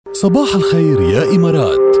صباح الخير يا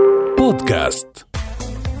إمارات بودكاست.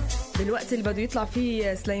 بالوقت اللي بده يطلع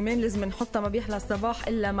فيه سليمان لازم نحطها ما بيحلى الصباح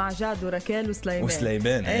إلا مع جاد وركال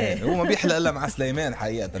وسليمان ايه. هو ما بيحلى إلا مع سليمان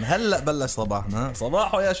حقيقة. هلأ بلش صباحنا.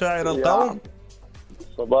 صباحه يا شاعر القوم.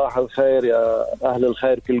 صباح الخير يا أهل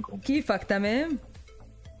الخير كلكم. كيفك؟ تمام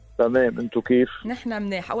تمام، انتو كيف؟ نحن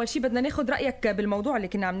منيح. أول شي بدنا ناخد رأيك بالموضوع اللي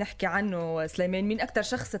كنا عم نحكي عنه. سليمان، مين أكتر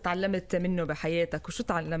شخص تعلمت منه بحياتك وشو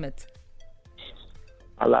تعلمت؟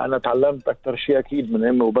 هلا أنا تعلمت أكتر شيء أكيد من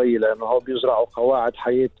أمي وبي، لأنه هو بيزرعوا قواعد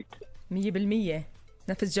حياتك 100%.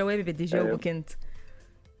 نفس جوابي بدي جاوبك انت.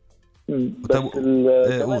 بس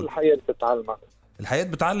كمان الحياة بتعلمك. الحياة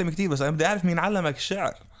بتعلم كتير، بس أنا بدي أعرف مين علمك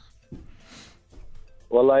الشعر.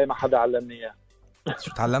 والله ما حدا علمني إياه.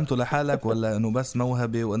 شو تعلمته لحالك ولا إنه بس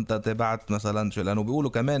موهبة وأنت تابعت مثلا شو؟ لأنه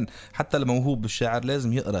بيقولوا كمان حتى الموهوب بالشعر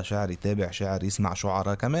لازم يقرأ شعر، يتابع شعر، يسمع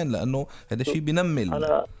شعراء كمان، لأنه هذا الشيء بينمي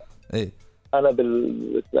أنا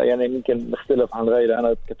يعني يمكن مختلف عن غيري.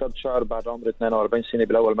 أنا كتبت شعر بعد عمري 42 سنة،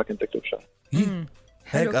 بالأول ما كنت أكتب شعر.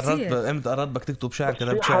 هيك قررت امتى قررت بدك تكتب شعر؟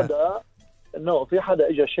 كتبت شعر؟ في حدا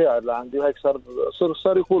اجى شاعر لعندي وهيك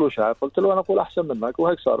صار يقولوا شعر، قلت له انا اقول احسن منك،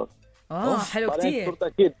 وهيك صار. حلو كتير. صرت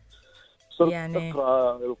اكيد يعني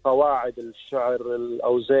اقرا القواعد، الشعر،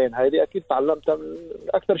 الاوزان، هذه اكيد تعلمتها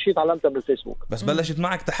اكثر شيء تعلمتها من الفيسبوك. بس بلشت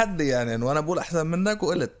معك تحدي يعني، وانا بقول احسن منك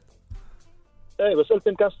وقلت ايه، بس قلت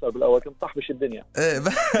مكسر بالاول، كنت طحبش الدنيا. ايه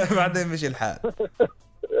بعدين مشي الحال.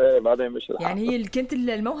 بعدين مش الحال. يعني هي كانت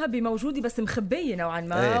الموهبة موجودة بس مخبية نوعا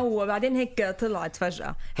ما. وبعدين هيك طلعت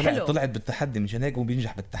فجأة. حلو، طلعت بالتحدي، مشان هيك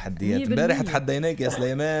وبينجح بالتحديات. امبارح تحديناك يا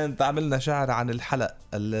سليمان، تعملنا شعر عن الحلق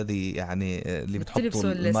الذي يعني اللي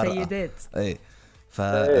بتحطه المرأة السيدات.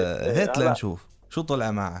 فهات لنشوف شو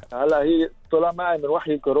طلع معك. هلا هي طلع معي من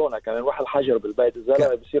وحي الكورونا، كان من وحي الحجر بالبيت.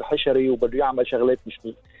 الزلمه بصير حشري وبده يعمل شغلات مش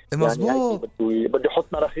مظبوط، يعني بده يحط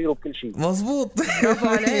مراخيره بكل شيء. مظبوط. برافو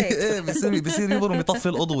عليك. بصير يبرم يطفي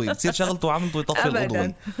الأضوية، بتصير شغلته وعملته يطفي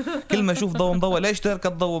الأضوية. كل ما يشوف ضوء مضوى، ليش تركت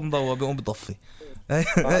ضوء مضوى، بيقوم بيطفي.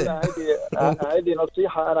 هذه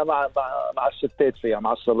نصيحة أنا مع الستات فيها،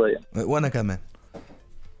 مع الصبايا. وأنا كمان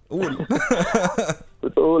قول.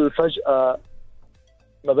 بتقول فجأة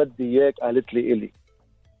ما بدي إياك، قالت لي إلي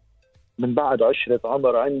من بعد 10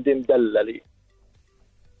 عمر عندي مدللي،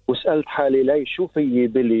 وسألت حالي لي شو في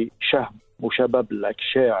بلي، شهم وشباب لك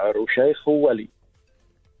شاعر وشيخ وولي،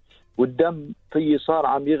 والدم في صار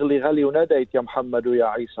عم يغلي غلي، وناديت يا محمد ويا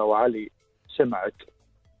عيسى وعلي، سمعت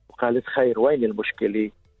وقالت خير وين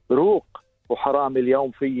المشكلة، روق وحرام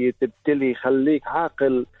اليوم في تبتلي، خليك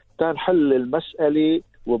عاقل تنحل المسألة،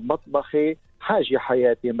 وبمطبخي حاجة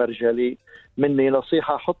حياتي مرجلي، مني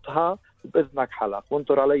نصيحة حطها بإذنك حلق،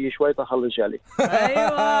 وانطر علي شوي تخلص جالي.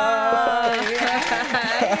 أيوة.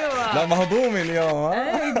 لا مهضومة اليوم.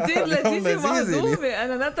 كتير لذيذة مهضومة.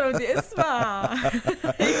 أنا نطرة بدي أسمع.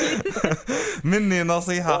 مني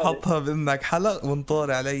نصيحة حطها بإذنك حلق،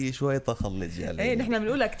 وانطر علي شوي تخلص جالي. ايه نحن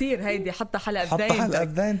بنقولها كتير هيدي، حتى حلق بداينتك. حتى حلق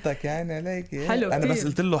بداينتك يعني عليك. حلو أنا كتير. بس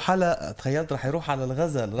قلت له حلق تخيلت رح يروح على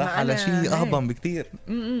الغزل، راح على شيء أهضم بكتير.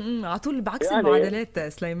 على طول بعكس يعني المعادلات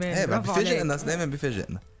سليمان. برافو عليك. بيفاجئنا سليمان،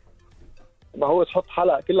 بيفاجئنا. ما هو تحط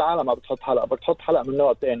حلقة، كل العالم ما بتحط حلقة، بدك تحط حلقة من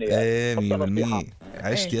نوع تاني يعني. ايه 100%.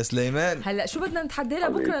 عشت يا سليمان. هلا شو بدنا نتحدى لها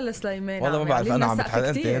بكره لسليمان؟ والله ما بعرف، انا عم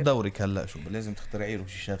بتحدى. انت دورك هلا، شو لازم تخترعي له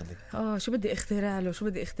شي شغله. شو بدي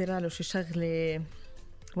اخترع له شي شغله.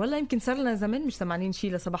 والله يمكن صار لنا زمان مش سمعانين شي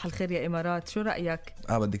لصباح الخير يا امارات. شو رايك؟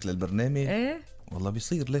 بدك للبرنامج؟ ايه والله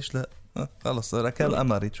بيصير، ليش لا. خلص ركال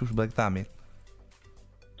قمري، شو بدك تعمل؟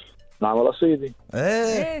 نعمل قصيدة.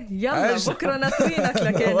 ايه يلا بكره ناطرينك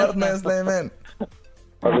لكان. ورنا يا سليمان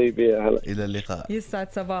حبيبي. يا هلا، الى اللقاء.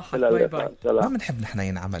 يسعد صباحك. باي باي. ما بنحب نحن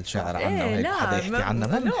ينعمل شعر عنا وهيك حدا يحكي عنا،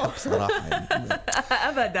 ما بنحب صراحه يعني.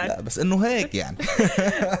 ابدا. لا بس انه هيك يعني.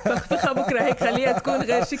 فخفخه بكره هيك، خليها تكون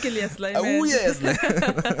غير شكل يا سليمان. يا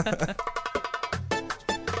سليمان.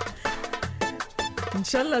 ان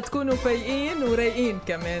شاء الله تكونوا فايقين ورايقين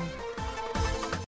كمان.